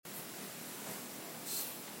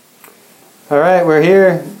All right, we're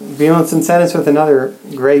here, Bielenson Tennis, with another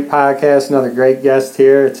great podcast, another great guest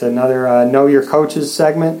here. It's another Know Your Coaches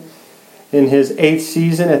segment in his 8th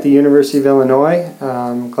season at the University of Illinois.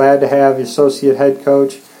 Glad to have Associate Head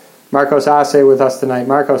Coach Marcos Asce with us tonight.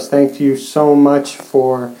 Marcos, thank you so much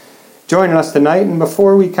for joining us tonight. And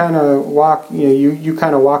before we kind of walk, you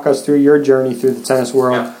kind of walk us through your journey through the tennis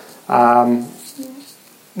world.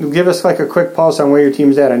 Give us like a quick pulse on where your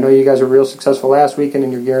team's at. I know you guys were real successful last weekend,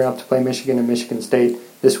 and you're gearing up to play Michigan and Michigan State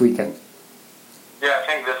this weekend. Yeah, I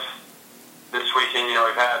think this weekend,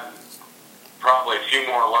 we've had probably a few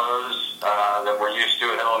more lows than we're used to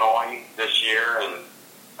in Illinois this year, and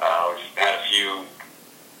we've had a few,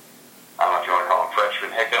 I don't know if you want to call them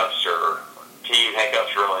freshman hiccups or team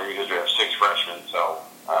hiccups, really, because we have 6 freshmen, so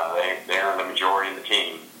they're the majority of the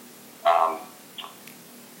team.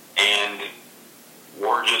 And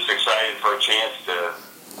we're just excited for a chance to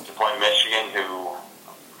play Michigan, who,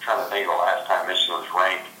 I'm trying to think of the last time Michigan was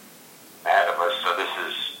ranked ahead of us, so this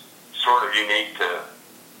is sort of unique to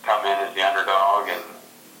come in as the underdog, and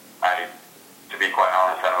to be quite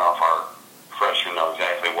honest, I don't know if our freshmen know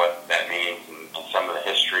exactly what that means and some of the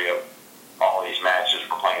history of all these matches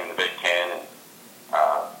we're playing in the Big Ten, and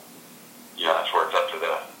that's where it's up to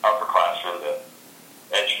the upperclassmen to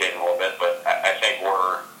educate them a little bit, but I think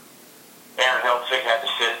Aaron Hiltzik had to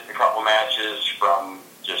sit a couple matches from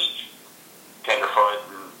just tenderfoot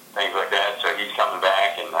and things like that, so he's coming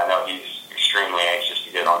back, and I know he's extremely anxious to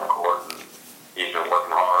get on the court, and he's been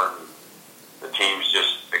working hard, and the team's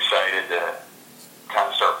just excited to kind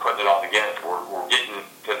of start putting it all together. We're getting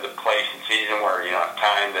to the place in season where, it's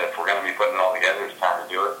time that if we're going to be putting it all together, it's time to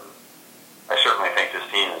do it. And I certainly think this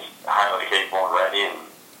team is highly capable and ready,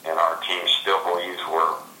 and our team still believes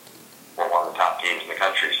we're one of the top teams in the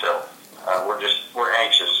country, so we're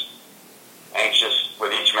anxious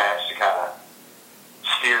with each match to kind of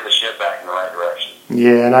steer the ship back in the right direction.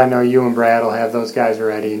 Yeah, and I know you and Brad will have those guys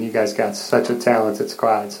ready, and you guys got such a talented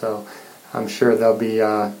squad, so I'm sure there'll be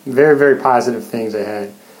very, very positive things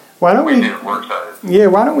ahead. Why don't we're excited. Yeah,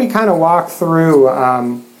 why don't we kind of walk through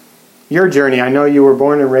your journey? I know you were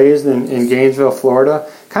born and raised in Gainesville, Florida.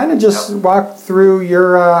 Kind of just walk through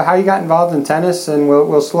your how you got involved in tennis, and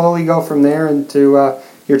we'll slowly go from there into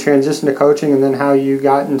your transition to coaching, and then how you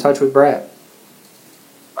got in touch with Brad.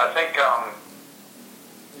 I think I'm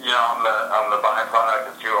the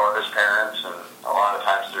byproduct of 2 artist parents, and a lot of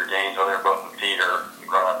times through Gainesville, they're both in theater.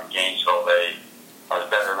 Growing up in Gainesville, I was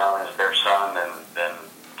better known as their son than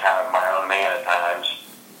kind of my own man at times.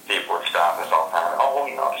 People would stop us all the time. Oh,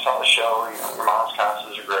 I saw the show. Your mom's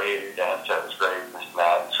costumes are great. Your dad's set was great. And this and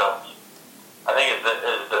that. And so I think as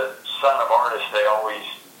the son of artists, they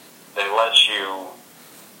let you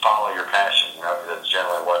follow your passion. Because that's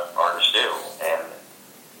generally what artists do. And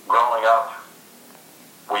growing up,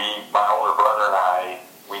 my older brother and I,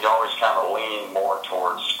 we'd always kind of lean more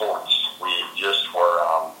towards sports. We just were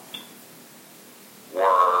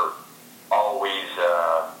always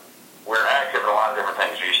we're active in a lot of different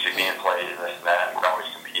things. We used to be in plays and this and that, and we always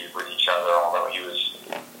competed with each other, although he was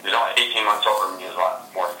only 18 months older than me. He was a lot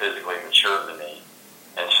more physically mature than me.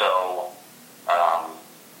 And so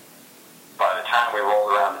by the time we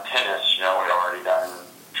rolled around to tennis, we'd already done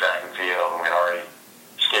track and field, and we'd already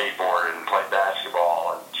skateboarded and played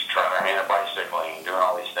basketball and tried our hand at bicycling and doing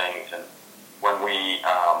all these things. And when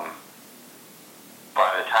by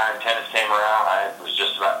the time tennis came around, I was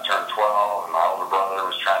just about to turn 12, and my older brother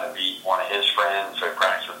was trying to beat one of his friends, so he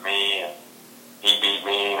practiced with me, and he beat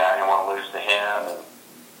me, and I didn't want to lose to him, and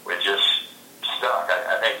we just stuck.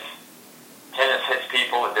 I think tennis hits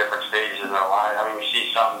people at different stages in their life. I mean, you see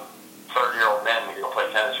some 30-year-old men that go play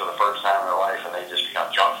tennis for the first time in their life, and they just become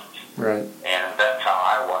junkies. Right. And that's how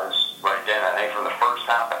I was right then. I think from the first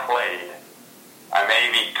time I played, I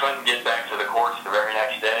maybe couldn't get back to the courts the very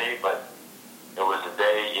next day, but it was a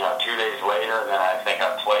day, 2 days later, and then I think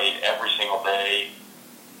I played every single day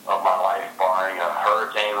of my life, barring a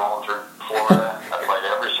hurricane rolling through Florida. I played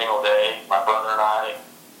every single day, my brother and I,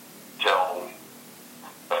 till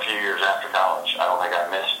a few years after college. I don't think I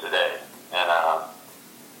missed a day. And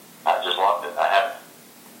I just loved it. I had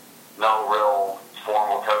no real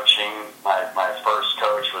formal coaching. My first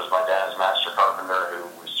coach was my dad's master carpenter, who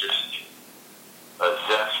was just a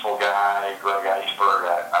zestful guy, Greg Iceberg.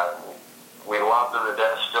 We loved him to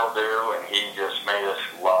death, still do, and he just made us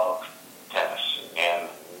love tennis. And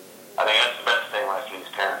I think that's the best thing when I see these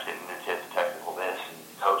parents getting their kids technical this and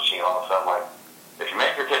coaching and all of a sudden. Like, if you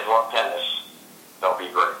make your kids love tennis, they'll be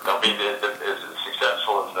great. They'll be as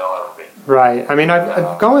successful as they'll ever be. Right. I mean,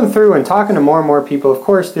 I've going through and talking to more and more people. Of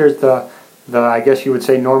course, there's the I guess you would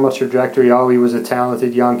say normal trajectory. Oh, he was a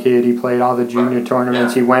talented young kid. He played all the junior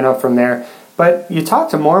tournaments. He went up from there. But you talk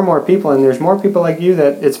to more and more people, and there's more people like you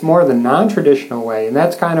that it's more the non-traditional way, and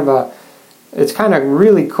that's it's kind of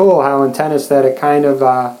really cool how in tennis that it kind of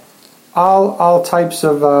all types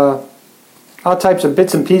of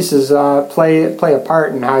bits and pieces play a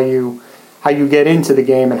part in how you get into the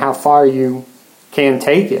game and how far you can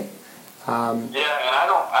take it. Yeah, and I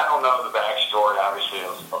don't know the backstory, obviously,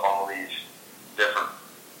 of all these different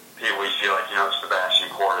people we see. Like, Sebastian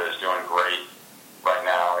Korda is doing great right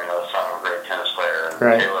now. Son of a great tennis player, and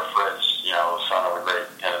right. Taylor Fritz, son of a great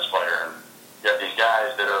tennis player, and you have these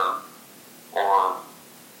guys that are,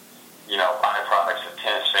 byproducts of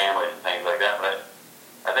tennis families and things like that. But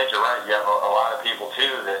I think you're right. You have a lot of people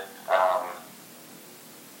too that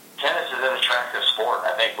tennis is an attractive sport.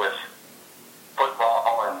 I think with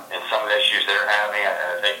football and some of the issues they're having,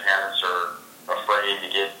 I think parents are afraid to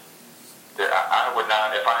get. I would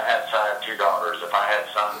not, if I have two daughters, if I had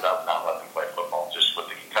sons, I would not let them play football, just with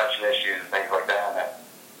the concussion issues and things like that. And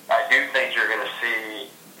I do think you're going to see,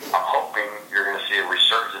 I'm hoping you're going to see a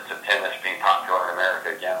resurgence of tennis being popular in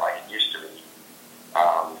America again like it used to be.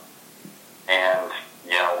 And,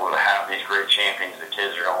 we'll have these great champions that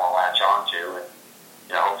kids are going to want to latch on to. And,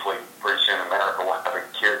 hopefully pretty soon America will have a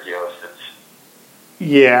Kyrgios that's.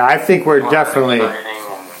 Yeah, I think we're definitely.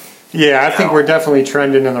 Yeah, I think we're definitely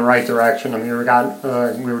trending in the right direction. I mean,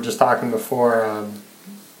 we were just talking before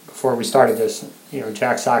we started this.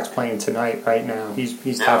 Jack Sock's playing tonight right now.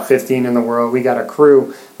 He's top 15 in the world. We got a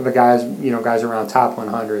crew of the guys, guys around top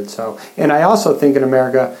 100. So, and I also think in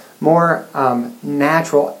America, more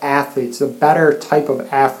natural athletes, the better type of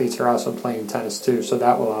athletes are also playing tennis too. So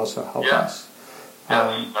that will also help us.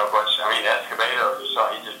 Yes, no question. I mean, Escobedo,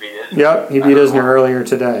 he just beat Isner. Yep, he beat Isner earlier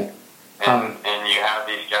today. And you have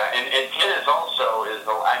these guys, and tennis also is.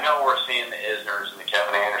 I know we're seeing the Isners and the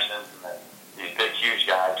Kevin Andersons and these big, huge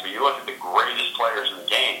guys, but you look at the greatest players in the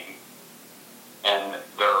game, and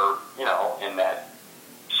they're in that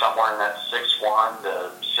somewhere in that 6'1"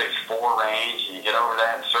 to 6'4" range, and you get over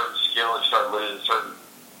that, certain skills, you start losing certain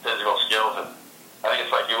physical skills, and I think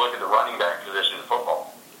it's like you look at the running back position in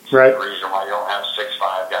football. Right. The reason why you don't have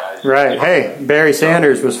 6'5" guys. Right. Hey, Barry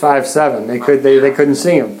Sanders was 5'7". They couldn't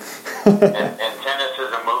see him. and tennis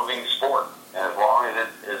is a moving sport, and as long as it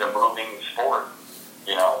is a moving sport,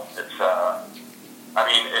 it's. I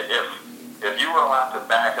mean, if you were allowed to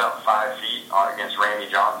back up 5 feet against Randy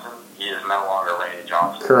Johnson, he is no longer Randy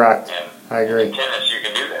Johnson. Correct. And I agree. In tennis, you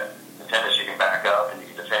can do that. In tennis, you can back up and you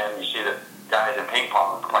can defend. You see the guys in ping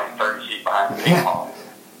pong playing 30 feet behind the ping pong.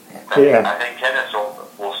 I think tennis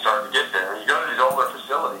will start to get there. You go to these older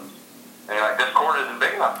facilities, and you're like, this court isn't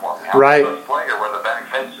big enough for me. How right. am I supposed to play here where the back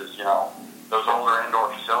fences, those older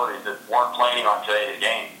indoor facilities that weren't planning on today's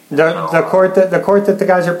game. The court that the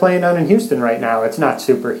guys are playing on in Houston right now, it's not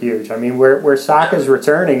super huge. I mean, where Saka's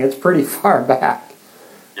returning, it's pretty far back.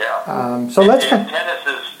 Yeah. So let's. Tennis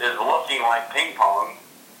is looking like ping pong,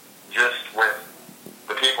 just with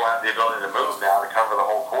the people have the ability to move now to cover the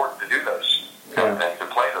whole court to do those kind of things and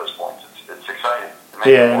play those points. It's exciting.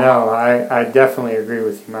 Yeah, no, I definitely agree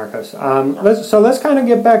with you, Marcos. Let's kind of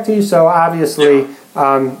get back to you. So obviously.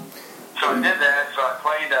 So I did that. So I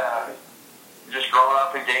played, just growing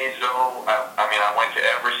up in Gainesville. I went to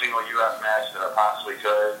every single UF match that I possibly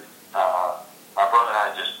could. My brother and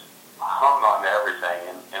I just hung on to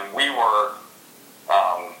everything. And we were,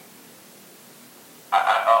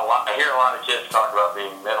 I hear a lot of kids talk about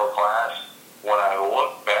being middle class. When I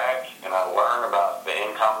look back and I learn about the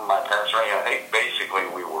income my parents were making, I think basically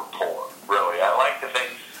we were poor, really. I like to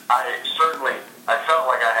think, I felt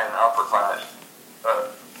like I had an upper class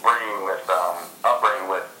upbringing with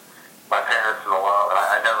my parents and the love, and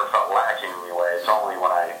I never felt lacking in any way. It's only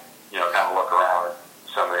when I, kind of look around at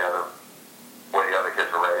some of the way the other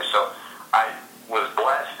kids were raised. So I was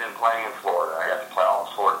blessed in playing in Florida. I got to play all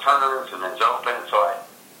the Florida tournaments and men's open, so I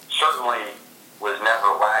certainly was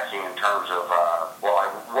never lacking in terms of,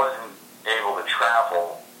 I wasn't able to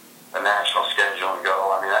travel the national schedule and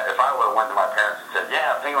go. I mean, if I would have went to my parents and said,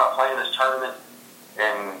 yeah, I'm thinking about playing this tournament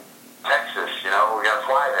in Texas, we got to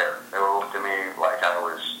fly there. They would look at me like I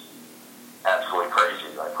was absolutely crazy.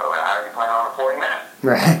 Like, how are you planning on affording that?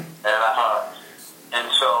 Right. And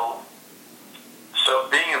so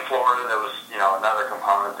being in Florida, there was, another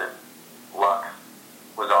component that luck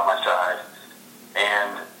was on my side.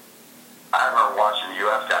 And I remember watching the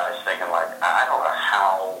UF guys thinking, like, I don't know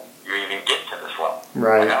how you even get to this level.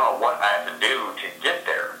 Right. Like, I don't know what I have to do to get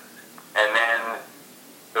there. And then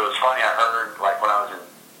it was funny, I heard, like, when I was in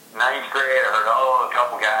 9th grade, I heard, a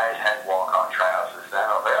couple guys had walk-on tryouts and stuff.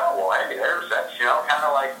 I was like, well, hey, that's, kind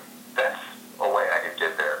of like, that's a way I could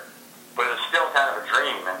get there.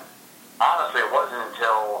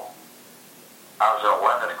 I was in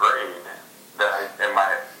 11th grade, and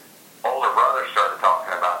my older brother started talking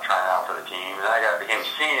about trying out for the team, and I became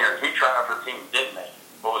senior. He tried out for the team, didn't make it,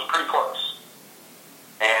 but was pretty close.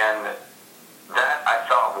 And that I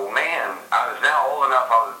thought, well, man, I was now old enough,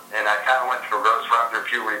 and I kind of went through a growth spurt through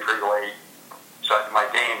puberty pretty late, so my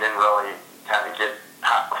game didn't really kind of get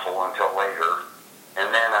powerful until later. And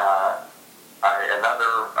then I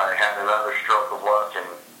had another stroke of luck, and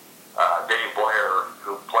Dave Blair,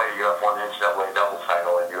 who played UF won the NCAA doubles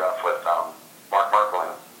title at UF with Mark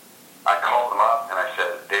Merklin, I called him up and I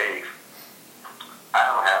said, Dave, I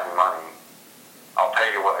don't have any money. I'll pay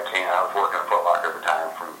you what I can. I was working at Foot Locker at the time.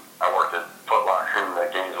 I worked at Foot Locker in the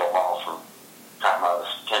Gainesville Malls from the time I was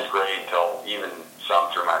 10th grade until even some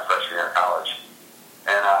through my freshman year of college.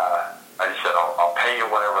 And I just said, I'll pay you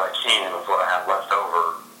whatever I can with what I have left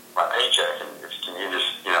over my paycheck. And can you just,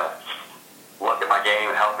 look at my game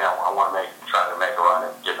and help me? I want to try to make a run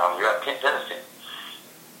at getting on the UF tennis team.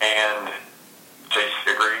 And Chase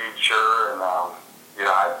agreed, sure. And,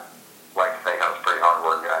 I like to think I was a pretty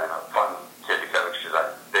hard-working guy and a fun kid to coach because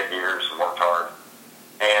I had big ears and worked hard.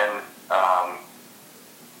 And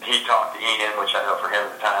he talked to Ian, which I know for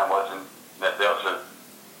him at the time that was a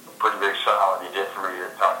pretty big solid he did for me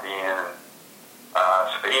to talk to Ian. And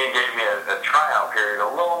so Ian gave me a tryout period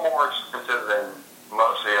a little more expensive than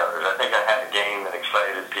most of the others. I think I had a game that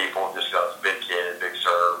excited people just because big kid, big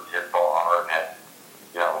serve, hit ball hard, and had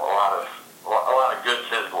a lot of good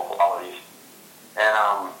physical qualities.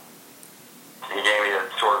 And he gave me a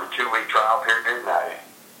sort of a 2-week trial period, and I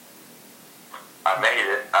made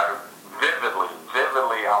it. I vividly,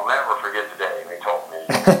 I'll never forget the day they told me.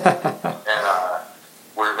 And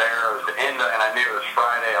we're there. It was the end, and I knew it was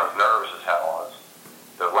Friday. I was nervous as hell. It was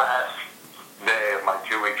the last day of my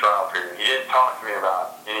 2-week trial period. He didn't talk to me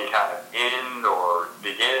about any kind of end or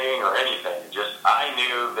beginning or anything. I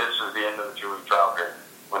knew this was the end of the 2-week trial period.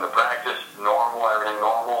 When the practice normal, everything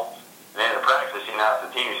normal, and then the practice, he announced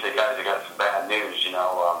the team. He said, guys, I got some bad news.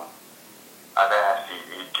 I've asked he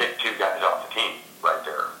kicked 2 guys off the team right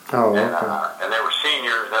there. Oh, okay. And they were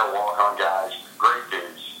seniors. They were walk-on guys, great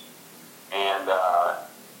dudes. And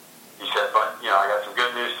he said, but I got some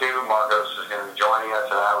good news too. Marcos is going to be joining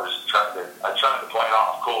us, and I tried to play it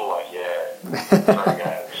off cool, like sorry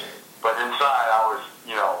guys. But inside, I was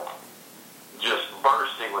just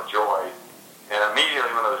bursting with joy. And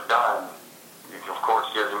immediately when it was done, he of course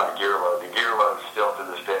gives me my gear load. The gear load still to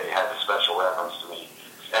this day has a special reference to me.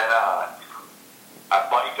 And I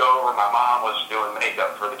biked over. My mom was doing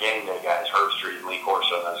makeup for the game day guys, Herb Street and Lee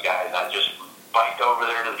Corso and those guys. And I just biked over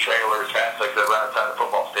there to the trailer as fast as I could right outside the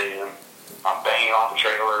football stadium. I'm banging on the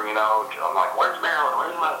trailer, I'm like, where's Maryland?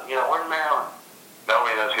 Where's Maryland?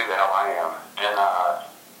 Nobody knows who the hell I am. And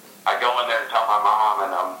I go in there to tell my mom,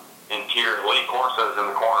 and I'm in tears. Lee Corso's in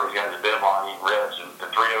the corner. He's got his bib on, eating ribs. And the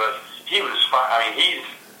three of us, he's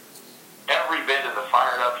every bit of the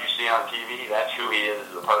fired up you see on TV, that's who he is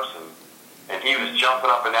as a person. And he was jumping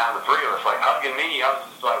up and down, the three of us, like hugging me. I was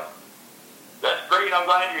just like, that's great. I'm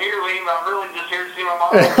glad you're here, Liam. I'm really just here to see my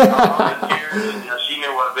mom. I'm in tears. And, she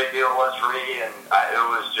knew what a big deal it was for me, and it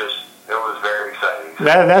was very exciting.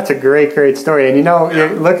 That's a great story. And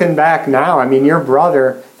you're looking back now, your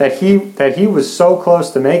brother, that he was so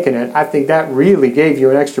close to making it, I think that really gave you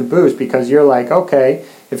an extra boost, because you're like, okay,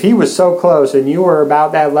 if he was so close and you were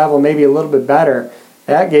about that level, maybe a little bit better,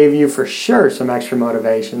 that gave you for sure some extra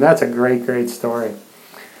motivation. That's a great story.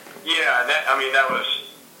 Yeah, that was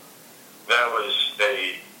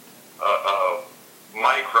a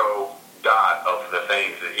micro dot of the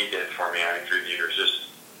things that he did for me through the years.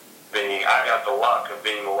 I got the luck of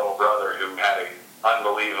being a little brother who had an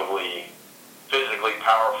unbelievably physically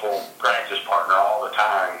powerful practice partner all the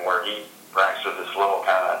time, where he practiced with this little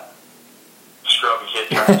kind of scrubby kid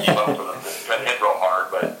trying to keep up with him. Couldn't hit real hard,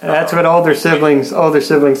 but that's what older siblings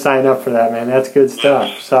sign up for that, man. That's good stuff.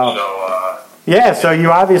 Yes. So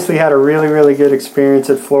you obviously had a really good experience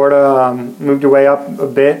at Florida. Moved your way up a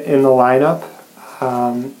bit in the lineup.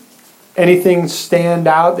 Anything stand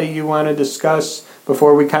out that you want to discuss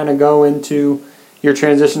before we kind of go into your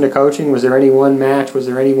transition to coaching? Was there any one match? Was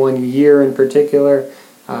there any one year in particular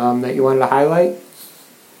that you wanted to highlight?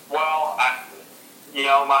 Well,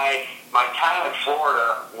 my time in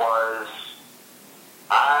Florida was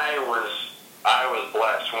I was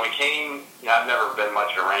blessed. When we came, I've never been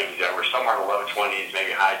much of a rankings yet. We're somewhere in the low 20s,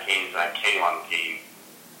 maybe high teens, and I came on the team.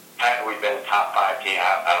 Had we been a top 5 team,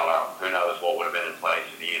 I don't know. Who knows what would have been in place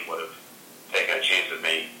if Ian would have taken a chance with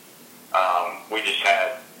me. We just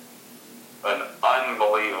had an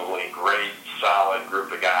unbelievably great, solid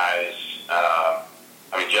group of guys.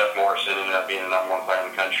 Jeff Morrison ended up being the #1 player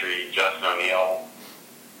in the country. Justin O'Neill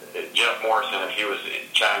Jeff Morrison, if he was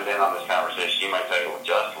chimed in on this conversation, he might tell you, well,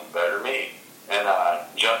 Justin's better than me. And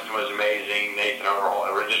Justin was amazing. Nathan Overall,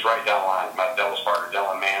 we're just right down the line. My doubles partner,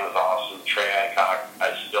 Dylan Mann, was awesome. Trey Adcock,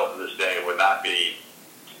 I still to this day would not be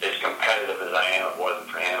as competitive as I am if it wasn't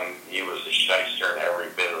for him. He was a shyster in every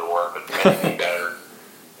bit of the work, but made me better.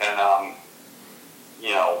 And,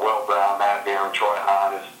 Will Brown, Matt Barron, Troy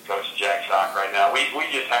Hahn is coaching Jack Sock right now. We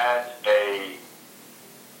just had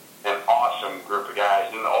an awesome group of guys.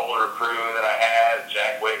 And the older crew that I had,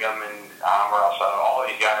 Jack Wiggum and Amar Alsado, all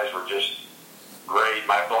these guys were just great.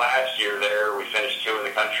 My last year there, we finished 2 in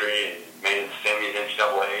the country and made the semis,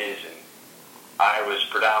 NCAAs, and I was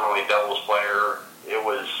predominantly doubles player. It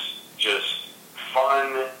was just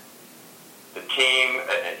fun. The team,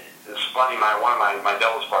 it's funny, one of my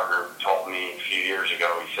doubles partner told me a few years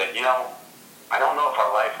ago, he said, I don't know if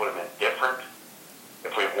our life would have been different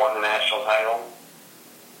if we had won the national title,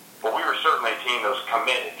 but we were certainly a team that was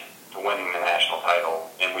committed to winning the national title,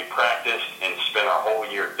 and we practiced and spent our whole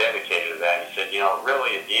year dedicated to that. He said,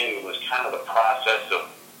 really at the end it was kind of the process of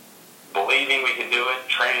believing we could do it,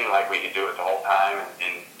 training like we could do it the whole time,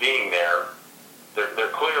 and being there.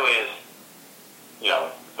 There clearly is,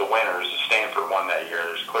 the winners. Stanford won that year.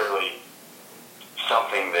 There's clearly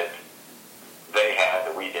something that they had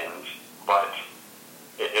that we didn't, but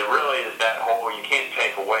it really is that whole, you can't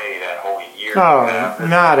take away that whole year. Oh,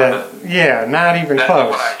 not even that's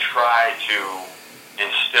close. That's what I try to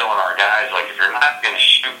instill in our guys. Like, if you're not going to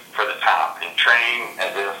shoot for the top and train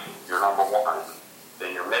as if you're number one,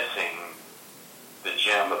 then you're missing the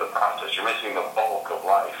gem of the process. You're missing the bulk of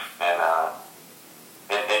life. And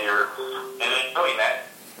it's really that,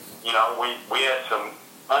 we had some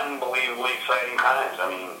unbelievably exciting times. I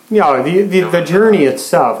mean, the journey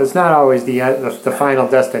itself, it's not always the final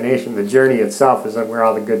destination. The journey itself is where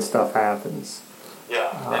all the good stuff happens.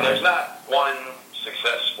 Yeah, and there's not one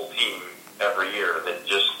successful team every year that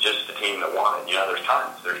just the team that won it. There's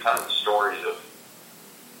tons of stories of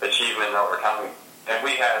achievement over time. And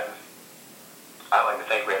I like to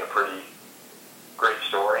think we had a pretty great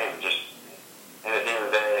story, and at the end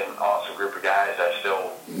of the day, an awesome group of guys.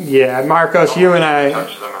 Yeah, Marcos, you and I,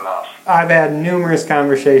 touch them enough. I've had numerous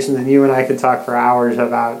conversations, and you and I could talk for hours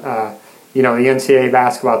about, the NCAA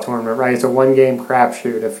basketball tournament. Right, it's a one-game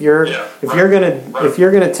crapshoot. If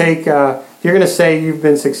you're gonna say you've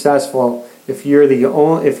been successful, if you're the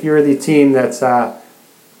only team that's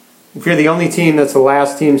the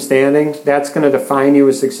last team standing, that's going to define you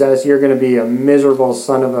as success. You're going to be a miserable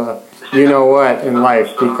son of a you-know-what in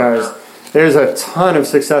life, because there's a ton of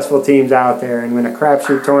successful teams out there, and when a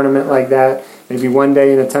crapshoot tournament like that, maybe one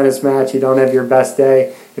day in a tennis match you don't have your best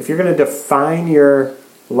day, if you're going to define your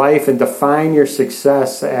life and define your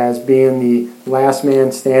success as being the last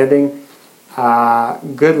man standing,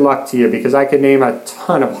 good luck to you, because I could name a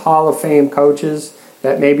ton of Hall of Fame coaches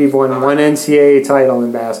that maybe won one NCAA title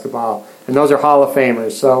in basketball, and those are Hall of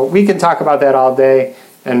Famers. So we can talk about that all day,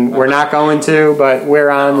 and we're not going to, but we're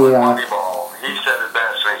on the... He said it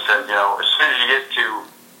best when he said, as soon as you get to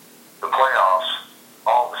the playoffs,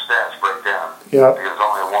 all the stats break down. Yep. Because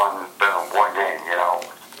only one game,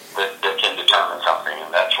 that can determine something,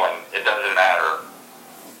 and that's when it doesn't matter.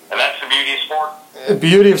 And that's the beauty of sport.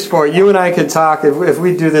 Beauty of sport. You and I could talk, if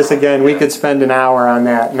we do this again, we could spend an hour on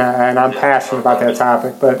that, and I'm passionate about that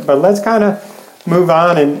topic. But let's kind of move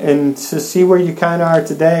on and to see where you kind of are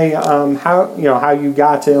today. How you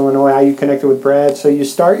got to Illinois, how you connected with Brad. So you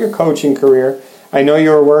start your coaching career. I know you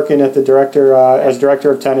were working at the as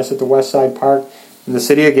director of tennis at the West Side Park in the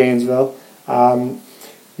city of Gainesville.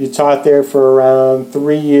 You taught there for around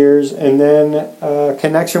 3 years, and then a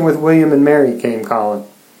connection with William and Mary came calling.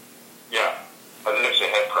 Yeah, I was actually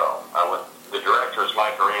head pro. The director is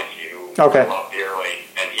Mike Aranci, who I love dearly,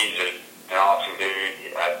 and he's an awesome dude.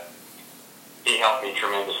 He helped me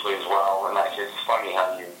tremendously as well, and it's funny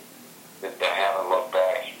how I haven't looked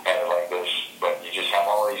back at it like this, but you just have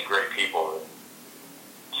all these great people that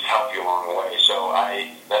just help you along the way. So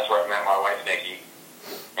that's where I met my wife, Nikki,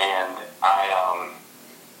 and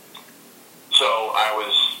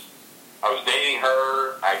I was dating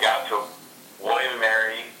her. I got to William and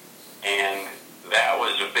Mary, and that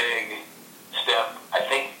was a big step. I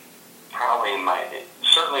think probably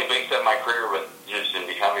certainly a big step in my career, but just in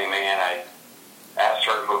becoming a man. I asked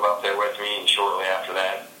her to move up there with me, and shortly after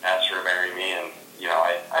that, asked her to marry me. And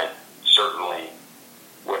I certainly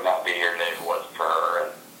would not be here today if it wasn't for her.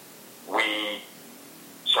 And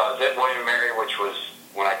so I was at William and Mary, which was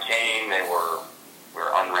when I came. We were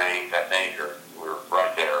unranked, I think, or we were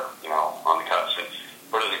right there, on the cusp.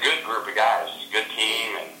 But it was a good group of guys, it was a good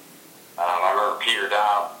team, and I remember Peter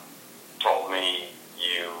Dobb told me,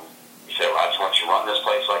 he said, well, I just want you to run this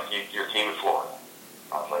place like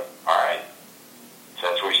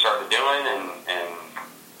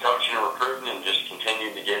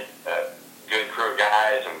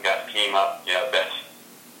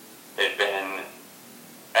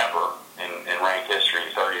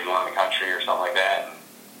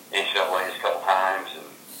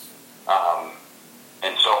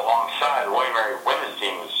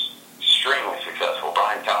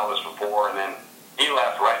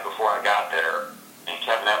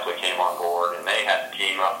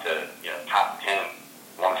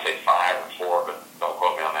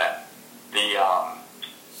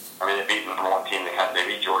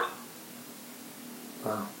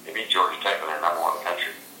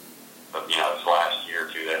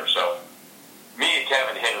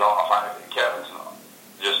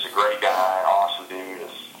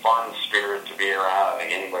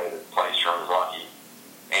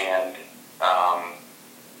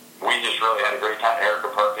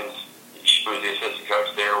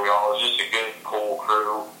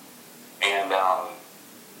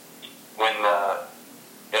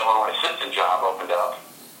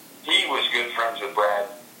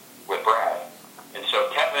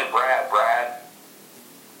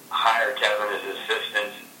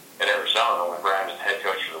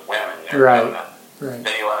Arizona. Right.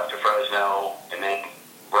 Then he left to Fresno, and then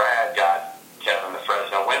Brad got Kevin the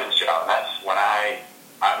Fresno women's job, and that's when I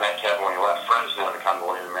met Kevin when he left Fresno to come to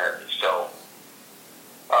William & Mary. So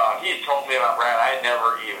he had told me about Brad. I had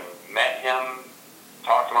never even met him,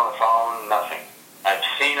 talked to him on the phone, nothing. I'd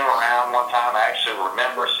seen him around one time. I actually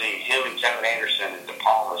remember seeing him and Kevin Anderson in De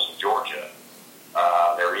Palmas, Georgia.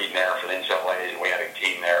 They were eating there for the NCAAs, and we had a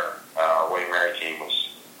team there. Our William & Mary team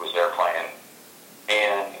was there playing.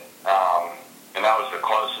 And that was the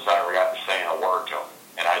closest I ever got to saying a word to him.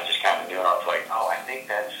 And I just kind of knew it. I was like, oh, I think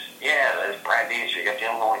that's Brad Dees. You got the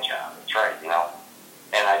Illinois job. That's right, you know.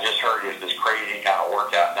 And I just heard he was this crazy kind of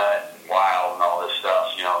workout nut, and wild and all this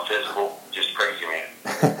stuff, you know, physical, just crazy man.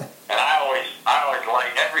 And I always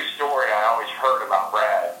like every story I always heard about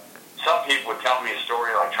Brad. Some people would tell me a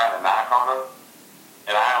story like trying to knock on him,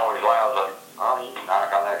 and I was like, oh, you can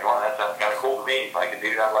knock on that if you want. That sounds kind of cool to me. If I could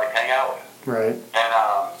do that, I'd like to hang out with him. Right.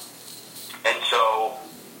 And so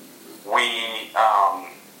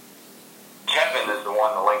Kevin is the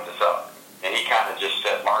one that linked us up, and he kind of just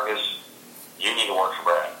said, Marcus, you need to work for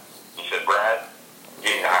Brad. He said, Brad, you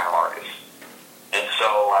need to hire Marcus. And so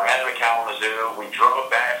I met him in Kalamazoo. We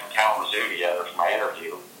drove back from Kalamazoo together for my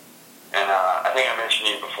interview. And I think I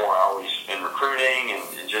mentioned to you before, I always, in recruiting and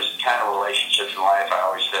just kind of relationships in life, I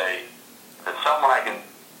always say that someone I can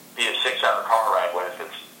be a 6-hour car ride with,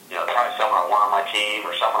 it's, you know, probably someone I want on my team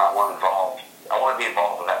or someone I want involved. I want to be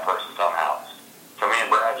involved with that person somehow. So me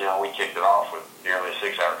and Brad, you know, we kicked it off with nearly a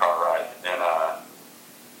 6-hour car ride. And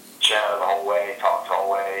chatted the whole way, talked the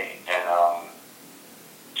whole way, and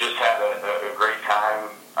just had a great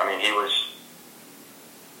time. I mean, he was,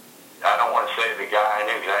 I don't want to say the guy I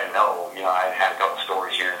knew because I didn't know. You know, I had a couple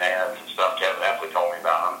stories here and there and some stuff Kevin Epley told me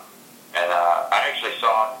about him. And I actually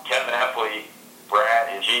saw Kevin Epley,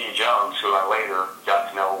 Brad, and Jeannie Jones, who I later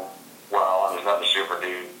got to know well, and there's another super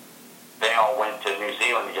dude. They all went to New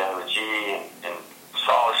Zealand together with Jeannie and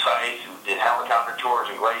saw the sights and did helicopter tours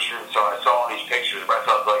and glaciers. So I saw all these pictures. But I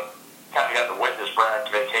thought, like, kind of got to witness Brad's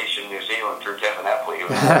vacation in New Zealand through Kevin Epley.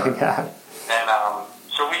 And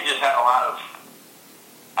so we just had a lot of,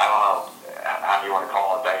 I don't know how you want to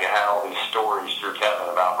call it, I had all these stories through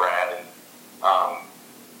Kevin about Brad. And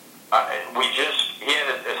he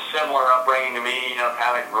had a similar upbringing to me, you know,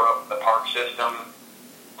 kind of grew up in the park system,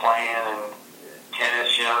 playing and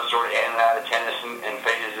tennis, you know, sort of in and out of tennis and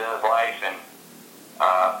phases in his life. And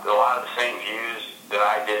a lot of the same views that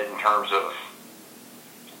I did in terms of,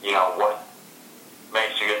 you know, what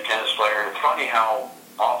makes a good tennis player. And it's funny how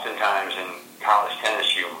oftentimes in college tennis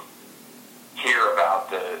you hear about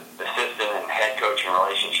the assistant and head coaching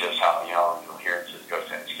relationships, how, you know, you'll hear it just goes,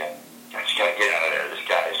 I just got to get out of there. This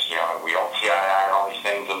guy's, you know, we don't see eye to eye and all these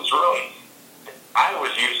things. And it's really, I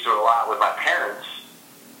was used to it a lot with my parents,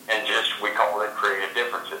 and just, we call it creative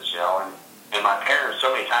differences, you know. And my parents,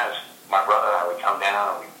 so many times, my brother and I would come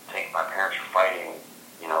down and we'd think my parents were fighting,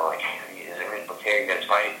 you know, like, is everything okay, you guys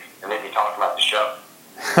fighting? And then you talk about the show.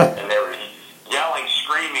 And they were yelling,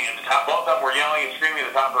 screaming at the top. Both of them were yelling and screaming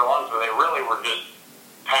at the top of their lungs, but they really were just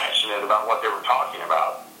passionate about what they were talking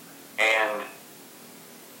about. And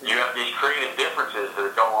you have these creative differences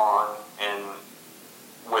that go on and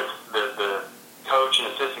with the coach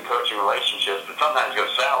and assistant coaching relationships that sometimes go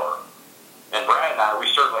sour. And Brad and I, we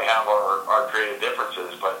certainly have our creative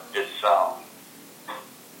differences, but it's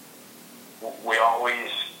we always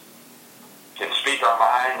can speak our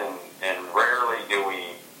mind, and rarely do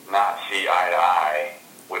we not see eye to eye,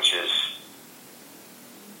 which is,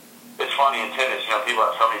 it's funny in tennis, you know, people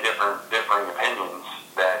have so many differing opinions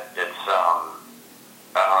that it's, I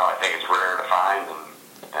don't know, I think it's rare to find,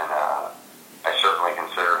 and I certainly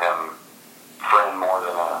consider him friend more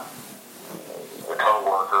than a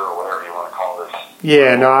co-worker or whatever you want to call this.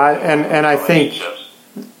 Yeah, no,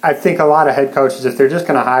 I think a lot of head coaches, if they're just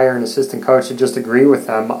going to hire an assistant coach and just agree with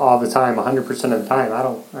them all the time, 100% of the time,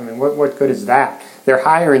 what good is that? They're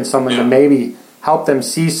hiring someone to maybe help them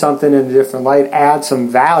see something in a different light, add some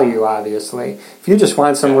value, obviously. If you just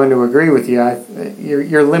want someone to agree with you,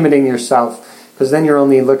 you're limiting yourself, because then you're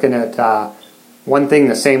only looking at one thing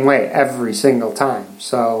the same way every single time.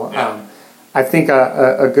 So I think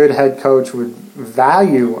a good head coach would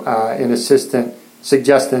value an assistant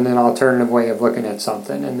suggesting an alternative way of looking at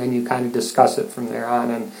something, and then you kind of discuss it from there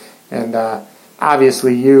on. And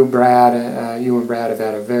obviously you and Brad have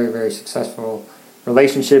had a very, very successful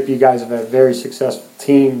relationship. You guys have had very successful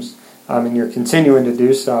teams, and you're continuing to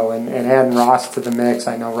do so, and adding Ross to the mix.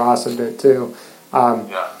 I know Ross a bit too.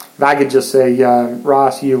 If I could just say,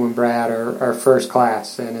 Ross, you and Brad are first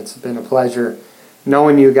class, and it's been a pleasure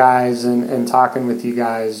knowing you guys and talking with you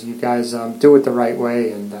guys. You guys do it the right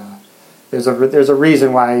way, and there's a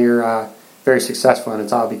reason why you're very successful, and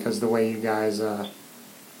it's all because of the way you guys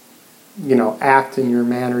act in your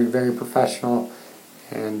manner. You're very professional,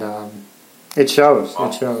 and it shows.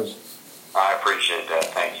 It shows. I appreciate that.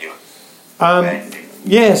 Thank you. Thank you.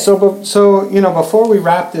 Yeah. So before we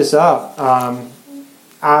wrap this up,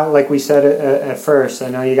 like we said at first, I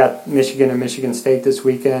know you got Michigan and Michigan State this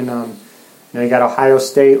weekend. You got Ohio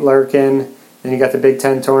State lurking. Then you got the Big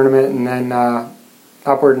Ten tournament, and then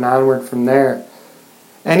upward and onward from there.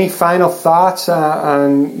 Any final thoughts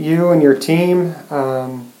on you and your team,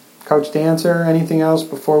 Coach Dancer? Anything else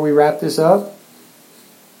before we wrap this up?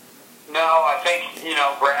 No, I think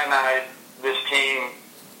Brad and I, this team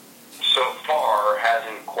so far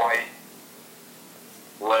hasn't quite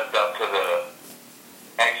lived up to the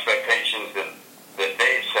expectations that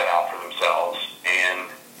they've set out for themselves, and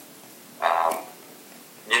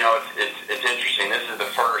it's interesting. This is the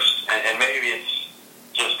first, and maybe it's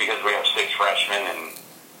just because we have 6 freshmen, and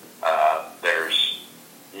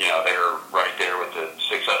they're right there with the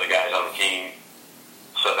 6 other guys on the team.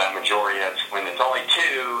 So that majority, when it's only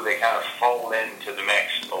 2, they kind of fold into the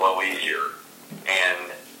mix a little easier.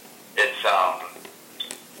 And it's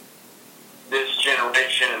this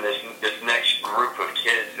generation and this next group of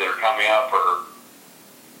kids that are coming up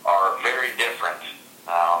are very different.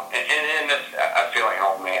 And this, I feel like an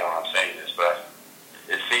old man when I'm saying this, but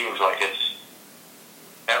it seems like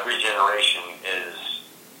every generation is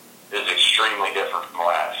extremely different from the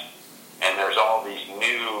last. And there's all these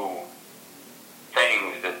new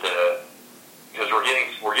things because we're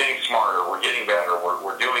getting smarter, we're getting better,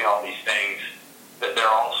 we're doing all these things that there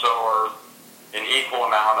also are an equal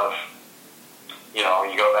amount of,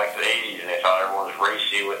 you go back to the 80s and they thought everyone was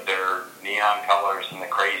racy with their neon colors and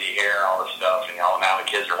the crazy hair and all this stuff, and now the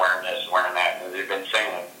kids are wearing this and wearing that, and they've been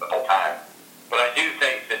saying it the whole time. But I do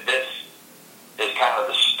think that this is kind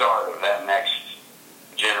of the start of that next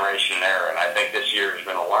generation era, and I think this year has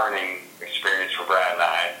been a learning experience for Brad and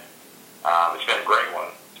I. It's been a great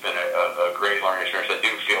one. It's been a great learning experience. I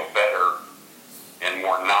do feel better and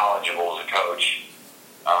more knowledgeable as a coach.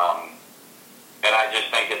 And I just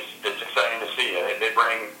think it's exciting to see. They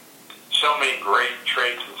bring so many great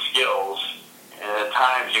traits and skills, and at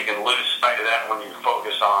times you can lose sight of that when you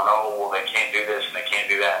focus on, they can't do this and they can't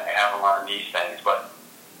do that, and they haven't learned these things. But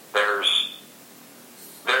there's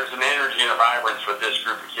an energy and a vibrance with this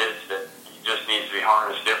group of kids that just needs to be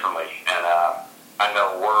harnessed differently. And I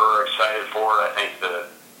know we're excited for it. I think the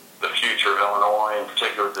future of Illinois, in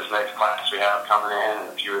particular with this next class we have coming in, and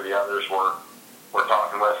a few of the others we're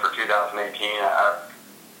talking with for 2018. I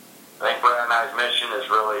think Brad and I's mission is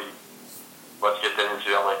really, let's get that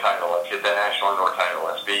NCAA title, let's get that national indoor title,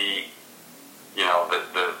 let's be,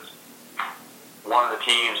 the one of the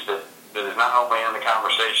teams that is not only in the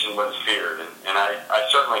conversation but is feared, and I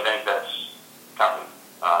certainly think that's coming.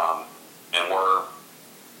 And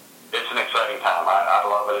it's an exciting time. I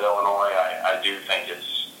love it at Illinois. I do think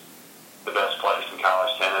it's the best place in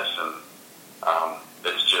college tennis, and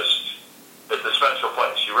it's a special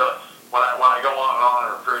place. You really, when I go on and on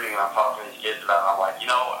in recruiting and I'm talking to these kids about it, I'm like,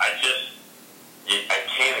 I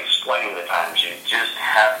can't explain the times. You just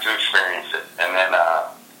have to experience it. And then,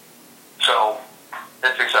 so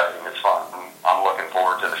it's exciting. It's fun. I'm looking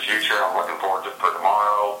forward to the future. I'm looking forward for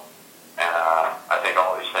tomorrow. And I think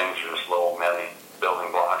all these things are just little mini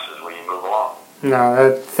building blocks as we move along.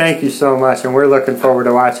 No, thank you so much. And we're looking forward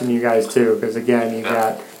to watching you guys too, because again, you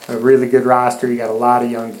got a really good roster. You got a lot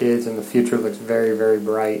of young kids, and the future looks very, very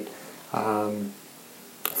bright.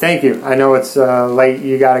 Thank you. I know it's late.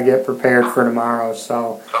 You got to get prepared for tomorrow.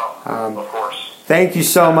 So, of course. Thank you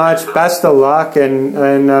so much. Best of luck, and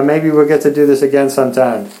maybe we'll get to do this again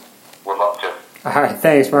sometime. Would love to. All right.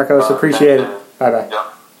 Thanks, Marcos. Appreciate it. Bye-bye.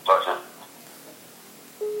 Yep. Talk soon.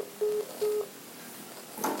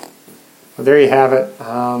 Well, there you have it.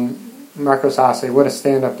 Marcos Haase, what a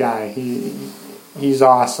stand-up guy. He's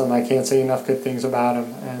awesome. I can't say enough good things about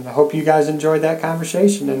him. And I hope you guys enjoyed that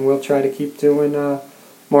conversation, and we'll try to keep doing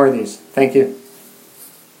more of these. Thank you.